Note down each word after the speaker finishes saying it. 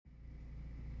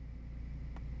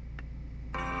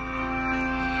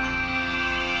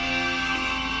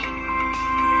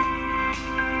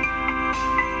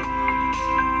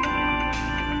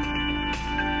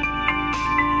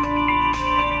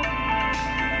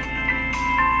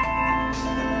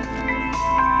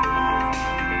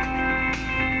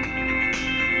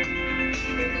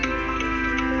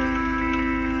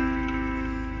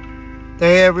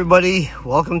Hey everybody,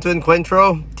 welcome to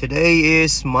Encuentro. Today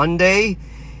is Monday,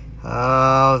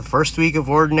 first week of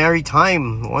Ordinary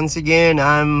Time. Once again,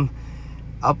 I'm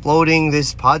uploading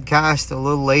this podcast a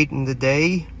little late in the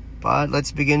day, but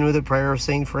let's begin with a prayer of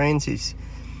St. Francis.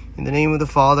 In the name of the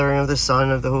Father, and of the Son,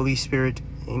 and of the Holy Spirit.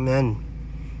 Amen.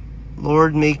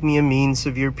 Lord, make me a means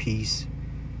of your peace.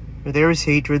 Where there is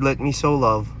hatred, let me sow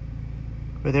love.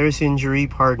 Where there is injury,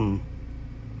 pardon.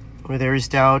 Where there is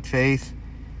doubt, faith.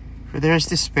 Where there is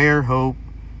despair, hope.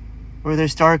 Where there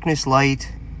is darkness,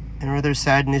 light. And where there is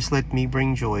sadness, let me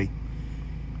bring joy.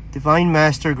 Divine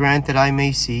Master, grant that I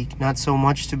may seek, not so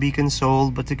much to be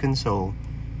consoled, but to console.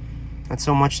 Not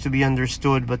so much to be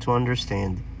understood, but to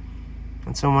understand.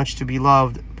 Not so much to be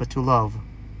loved, but to love.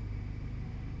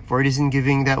 For it is in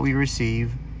giving that we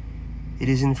receive. It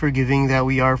is in forgiving that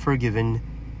we are forgiven.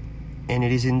 And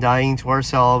it is in dying to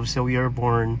ourselves that we are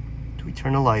born to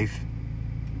eternal life.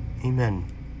 Amen.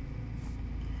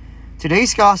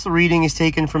 Today's gospel reading is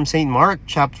taken from St. Mark,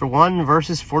 chapter 1,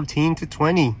 verses 14 to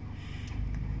 20.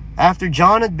 After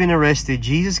John had been arrested,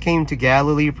 Jesus came to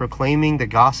Galilee proclaiming the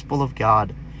gospel of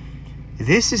God.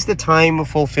 This is the time of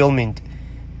fulfillment.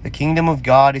 The kingdom of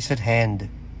God is at hand.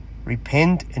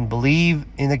 Repent and believe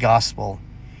in the gospel.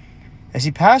 As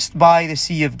he passed by the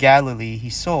Sea of Galilee, he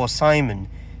saw Simon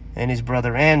and his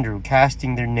brother Andrew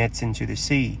casting their nets into the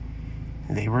sea.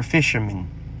 They were fishermen.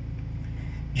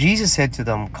 Jesus said to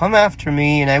them, "Come after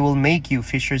me, and I will make you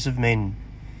fishers of men."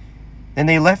 Then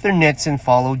they left their nets and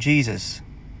followed Jesus.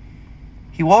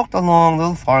 He walked along a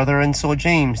little farther and saw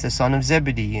James, the son of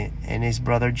Zebedee, and his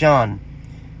brother John.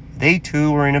 They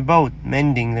too were in a boat,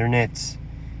 mending their nets.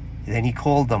 Then he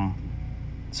called them.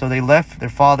 So they left their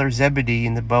father Zebedee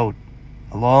in the boat,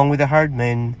 along with the hired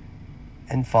men,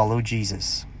 and followed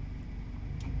Jesus.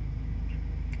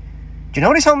 Do you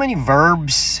notice how many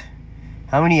verbs,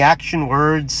 how many action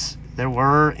words there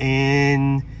were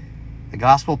in the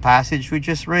gospel passage we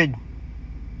just read?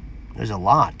 There's a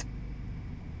lot.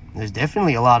 There's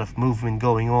definitely a lot of movement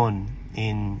going on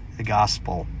in the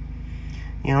gospel.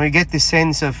 You know, you get this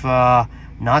sense of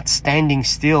not standing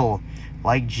still,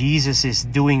 like Jesus is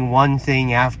doing one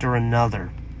thing after another.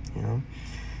 You know,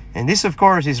 and this, of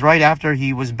course, is right after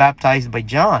he was baptized by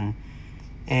John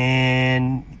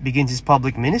and begins his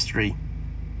public ministry.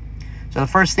 So the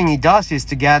first thing he does is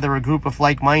to gather a group of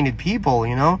like-minded people,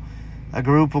 you know, a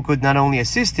group who could not only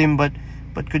assist him, but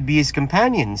could be his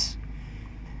companions.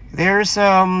 There's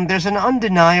an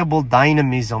undeniable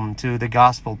dynamism to the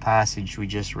gospel passage we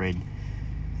just read.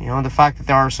 You know, the fact that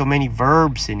there are so many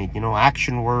verbs in it, you know,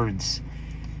 action words,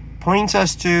 points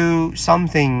us to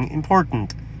something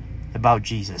important about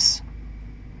Jesus.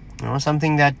 You know,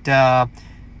 something that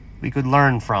we could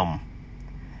learn from.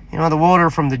 You know, the water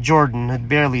from the Jordan had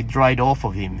barely dried off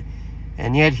of him,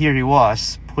 and yet here he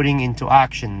was, putting into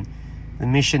action the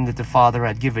mission that the Father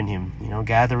had given him. You know,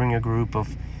 gathering a group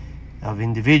of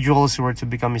individuals who were to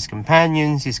become his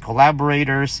companions, his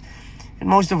collaborators, and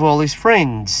most of all, his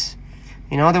friends.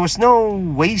 You know, there was no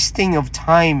wasting of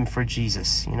time for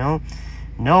Jesus, you know,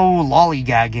 no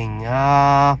lollygagging,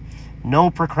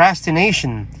 no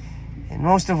procrastination, and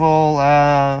most of all,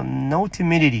 no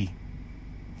timidity.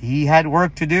 He had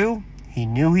work to do, he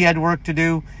knew he had work to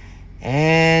do,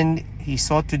 and he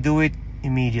sought to do it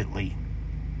immediately.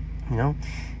 You know,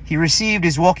 he received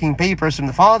his walking papers from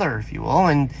the Father, if you will,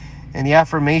 and the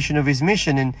affirmation of his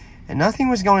mission, and nothing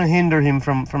was going to hinder him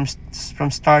from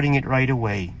starting it right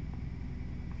away.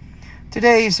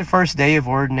 Today is the first day of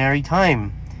Ordinary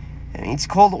Time. And it's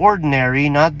called ordinary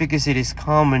not because it is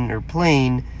common or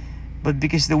plain, but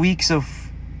because the weeks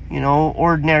of, you know,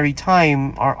 ordinary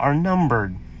time are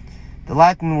numbered. The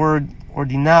Latin word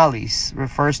ordinalis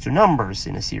refers to numbers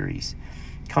in a series.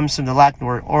 It comes from the Latin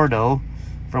word ordo,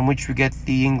 from which we get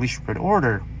the English word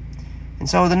order. And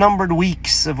so the numbered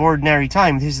weeks of Ordinary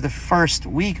Time, this is the first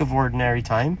week of Ordinary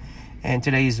Time, and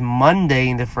today is Monday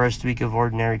in the first week of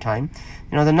Ordinary Time.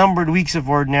 You know, the numbered weeks of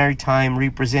Ordinary Time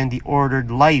represent the ordered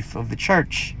life of the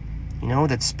church, you know,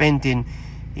 that's spent in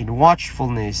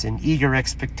watchfulness and eager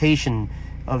expectation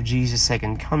of Jesus'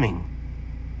 second coming.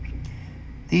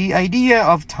 The idea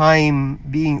of time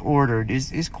being ordered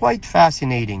is quite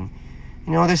fascinating.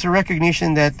 You know, there's a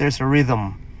recognition that there's a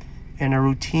rhythm and a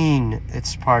routine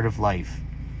that's part of life.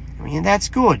 I mean, that's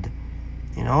good.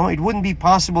 You know, it wouldn't be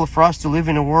possible for us to live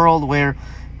in a world where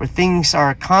things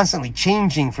are constantly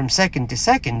changing from second to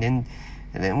second and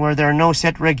where there are no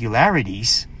set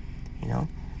regularities, you know.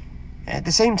 At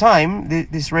the same time,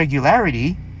 this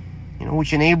regularity, you know,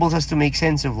 which enables us to make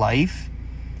sense of life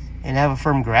and have a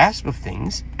firm grasp of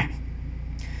things,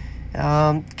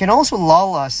 can also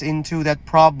lull us into that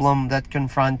problem that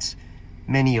confronts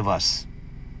many of us,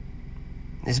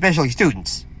 especially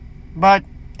students. But,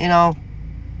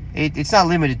 it's not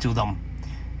limited to them.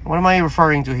 What am I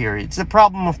referring to here? It's the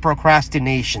problem of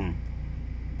procrastination.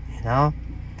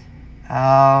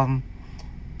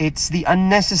 It's the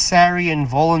unnecessary and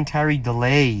voluntary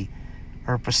delay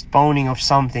or postponing of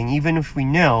something, even if we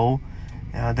know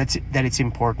that it's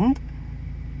important,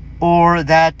 or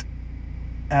that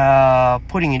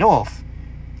putting it off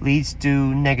leads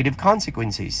to negative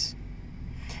consequences.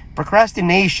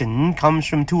 Procrastination comes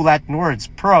from two Latin words,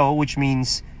 pro, which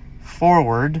means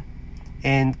forward,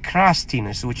 and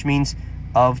crastinus, which means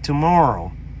of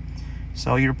tomorrow.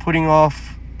 So you're putting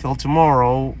off till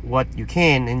tomorrow what you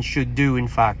can and should do, in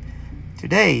fact,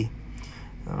 today.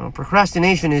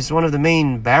 Procrastination is one of the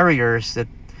main barriers that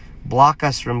block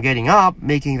us from getting up,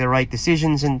 making the right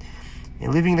decisions, and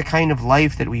living the kind of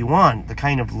life that we want, the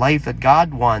kind of life that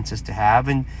God wants us to have,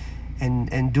 and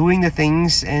doing the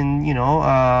things and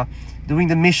doing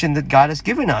the mission that God has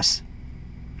given us.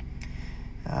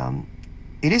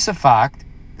 It is a fact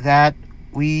that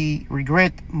we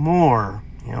regret more,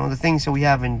 the things that we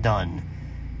haven't done,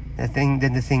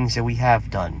 than the things that we have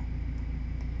done.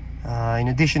 In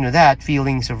addition to that,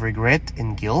 feelings of regret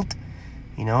and guilt,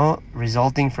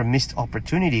 resulting from missed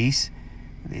opportunities,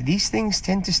 these things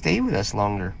tend to stay with us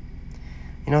longer.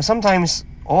 Sometimes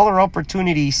all our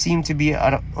opportunities seem to be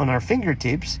on our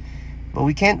fingertips, but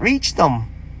we can't reach them.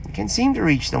 We can't seem to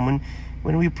reach them.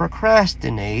 When we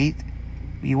procrastinate,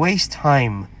 we waste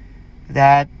time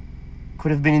that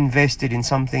could have been invested in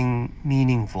something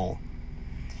meaningful.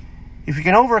 If we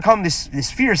can overcome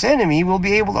this fierce enemy, we'll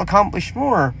be able to accomplish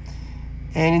more.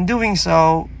 And in doing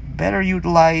so, better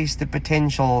utilize the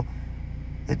potential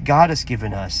that God has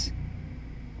given us.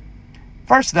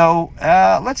 First, though,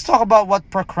 let's talk about what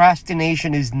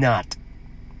procrastination is not.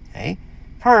 Okay?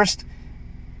 First,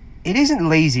 it isn't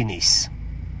laziness.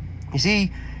 You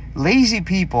see, lazy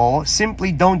people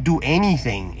simply don't do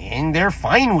anything, and they're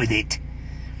fine with it.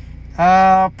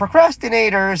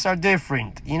 Procrastinators are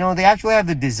different. They actually have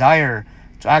the desire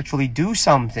to actually do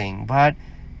something, but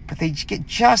they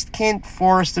just can't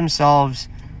force themselves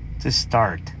to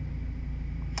start.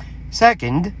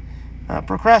 Second,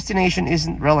 procrastination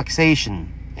isn't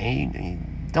relaxation.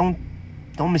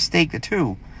 Don't mistake the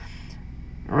two.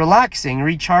 Relaxing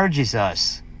recharges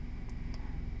us.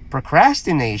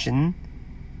 Procrastination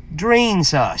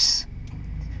drains us.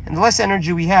 And the less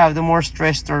energy we have, the more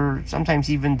stressed or sometimes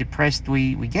even depressed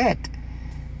we get.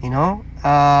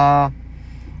 And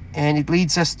it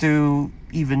leads us to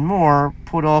even more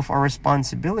put off our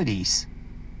responsibilities,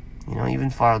 even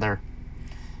farther.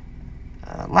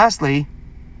 Lastly,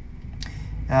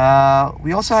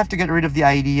 we also have to get rid of the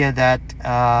idea that,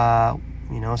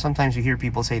 sometimes we hear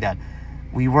people say that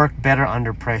we work better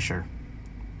under pressure.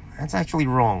 That's actually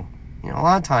wrong. A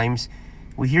lot of times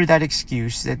we hear that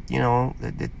excuse that,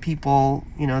 that people,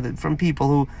 that from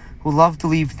people who love to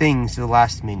leave things to the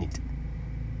last minute.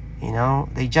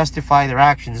 They justify their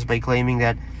actions by claiming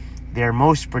that they're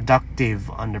most productive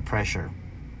under pressure.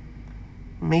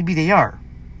 Maybe they are.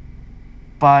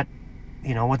 But,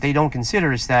 what they don't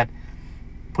consider is that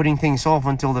putting things off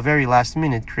until the very last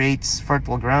minute creates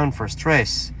fertile ground for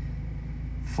stress,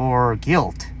 for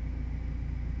guilt,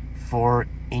 for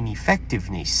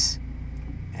ineffectiveness,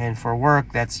 and for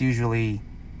work that's usually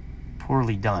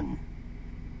poorly done.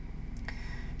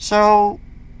 So,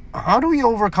 how do we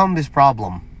overcome this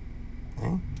problem?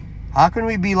 How can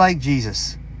we be like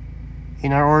Jesus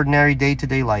in our ordinary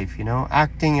day-to-day life,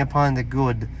 acting upon the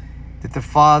good that the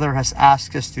Father has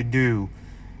asked us to do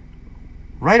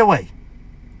right away,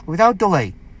 without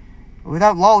delay,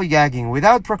 without lollygagging,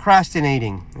 without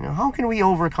procrastinating? How can we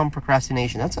overcome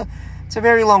procrastination? It's a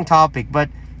very long topic, but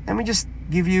let me just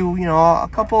give you, a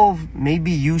couple of maybe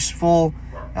useful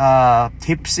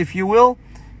tips, if you will,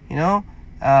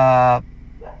 to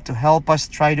help us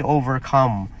try to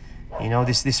overcome,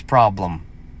 this problem.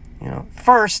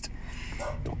 First,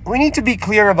 we need to be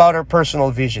clear about our personal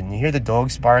vision. You hear the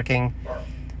dogs barking.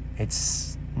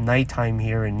 It's nighttime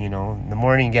here, and in the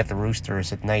morning you get the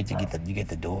roosters. At night you get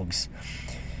the dogs.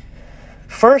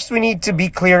 First, we need to be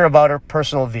clear about our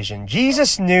personal vision.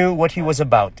 Jesus knew what he was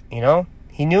about.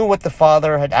 He knew what the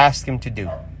Father had asked him to do,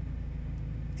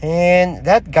 and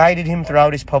that guided him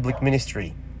throughout his public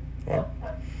ministry. Okay?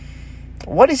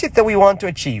 What is it that we want to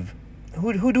achieve?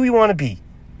 Who do we want to be?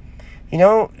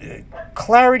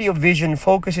 Clarity of vision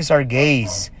focuses our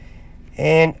gaze,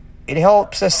 and it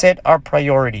helps us set our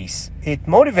priorities. It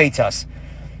motivates us,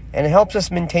 and it helps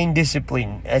us maintain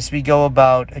discipline as we go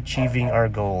about achieving our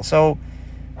goal. So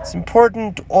it's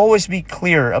important to always be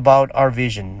clear about our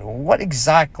vision. What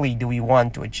exactly do we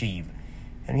want to achieve?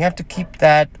 And we have to keep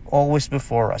that always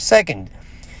before us. Second,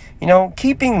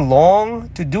 Keeping long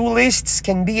to-do lists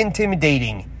can be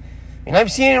intimidating. And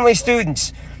I've seen it in my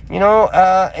students,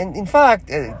 and in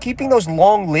fact, keeping those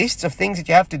long lists of things that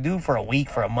you have to do for a week,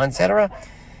 for a month, etc.,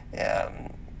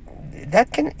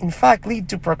 that can, in fact, lead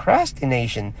to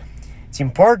procrastination. It's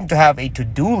important to have a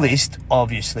to-do list,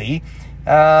 obviously,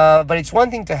 but it's one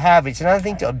thing to have it. It's another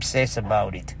thing to obsess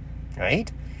about it,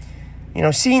 right?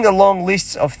 Seeing the long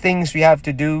lists of things we have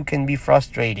to do can be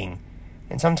frustrating.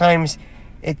 And sometimes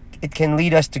it can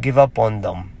lead us to give up on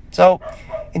them. So,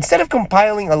 instead of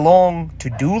compiling a long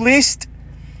to-do list,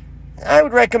 I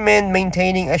would recommend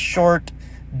maintaining a short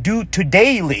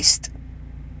do-today list.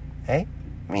 Okay?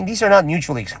 These are not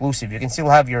mutually exclusive. You can still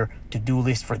have your to-do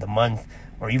list for the month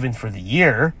or even for the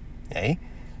year. Okay?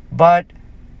 But,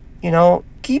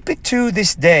 keep it to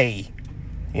this day.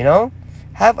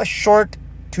 Have a short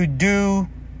to-do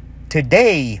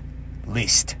today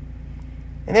list.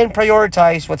 And then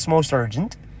prioritize what's most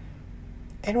urgent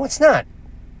and what's not.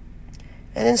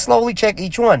 And then slowly check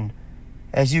each one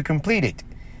as you complete it.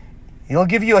 It'll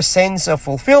give you a sense of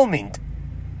fulfillment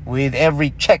with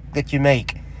every check that you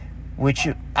make, which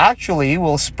actually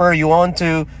will spur you on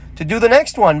to do the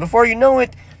next one. Before you know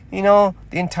it, the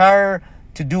entire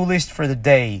to-do list for the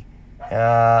day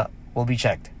will be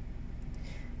checked.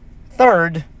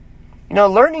 Third,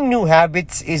 learning new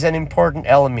habits is an important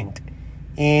element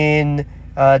in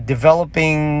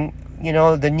developing,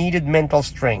 the needed mental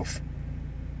strength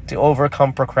to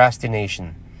overcome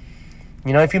procrastination.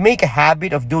 If you make a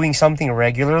habit of doing something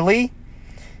regularly,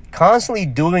 constantly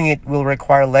doing it will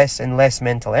require less and less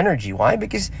mental energy. Why?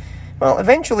 Because,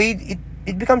 eventually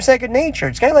it becomes second nature.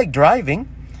 It's kind of like driving.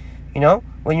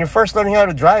 When you're first learning how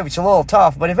to drive, it's a little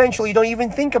tough, but eventually you don't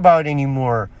even think about it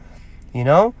anymore.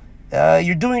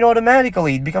 You're doing it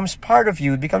automatically. It becomes part of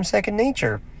you. It becomes second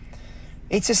nature.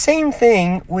 It's the same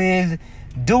thing with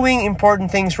doing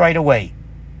important things right away.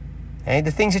 Okay?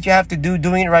 The things that you have to do,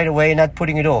 doing it right away and not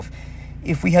putting it off.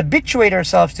 If we habituate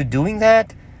ourselves to doing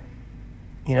that,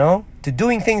 to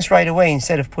doing things right away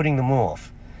instead of putting them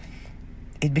off,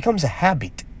 it becomes a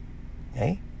habit.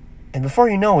 Okay? And before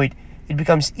you know it, it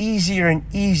becomes easier and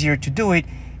easier to do it.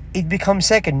 It becomes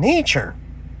second nature.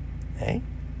 Okay?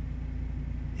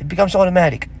 It becomes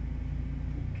automatic.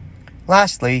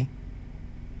 Lastly,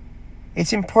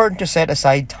 it's important to set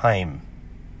aside time.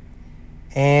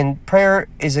 And prayer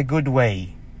is a good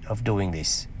way of doing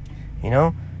this.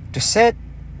 To set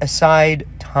aside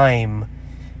time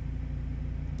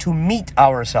to meet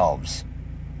ourselves.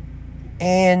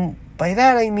 And by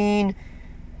that I mean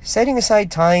setting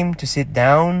aside time to sit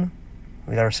down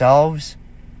with ourselves,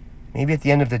 maybe at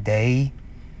the end of the day,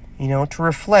 to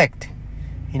reflect,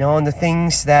 on the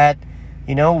things that,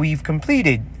 we've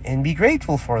completed and be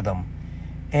grateful for them.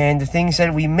 And the things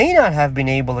that we may not have been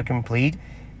able to complete,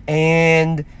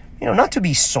 and, not to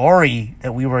be sorry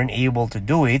that we weren't able to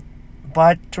do it,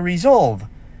 but to resolve,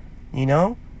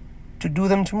 to do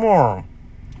them tomorrow.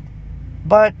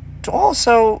 But to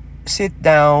also sit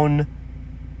down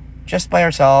just by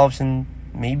ourselves and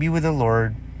maybe with the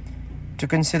Lord to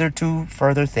consider two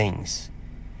further things.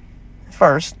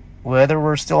 First, whether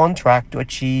we're still on track to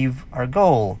achieve our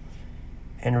goal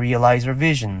and realize our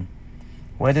vision.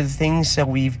 Whether the things that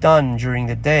we've done during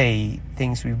the day,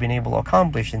 things we've been able to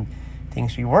accomplish and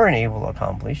things we weren't able to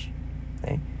accomplish,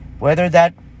 okay, whether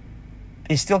that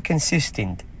is still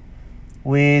consistent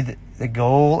with the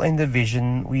goal and the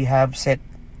vision we have set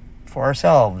for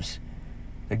ourselves.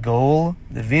 The goal,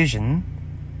 the vision,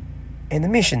 and the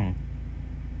mission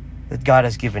that God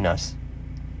has given us.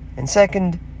 And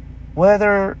second,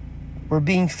 whether we're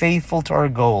being faithful to our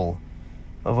goal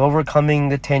of overcoming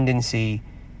the tendency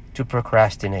to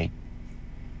procrastinate.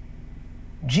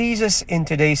 Jesus in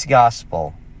today's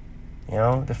gospel,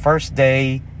 the first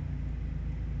day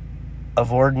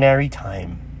of ordinary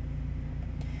time,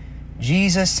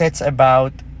 Jesus sets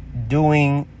about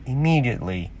doing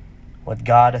immediately what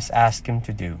God has asked him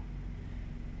to do,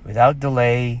 without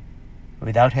delay,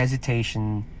 without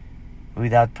hesitation,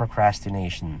 without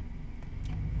procrastination.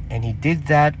 And he did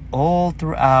that all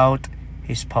throughout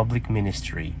his public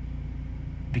ministry,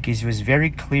 because he was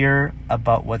very clear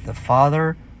about what the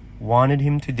Father wanted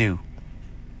him to do.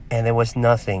 And there was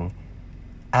nothing,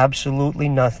 absolutely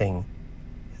nothing,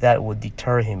 that would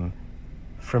deter him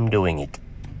from doing it.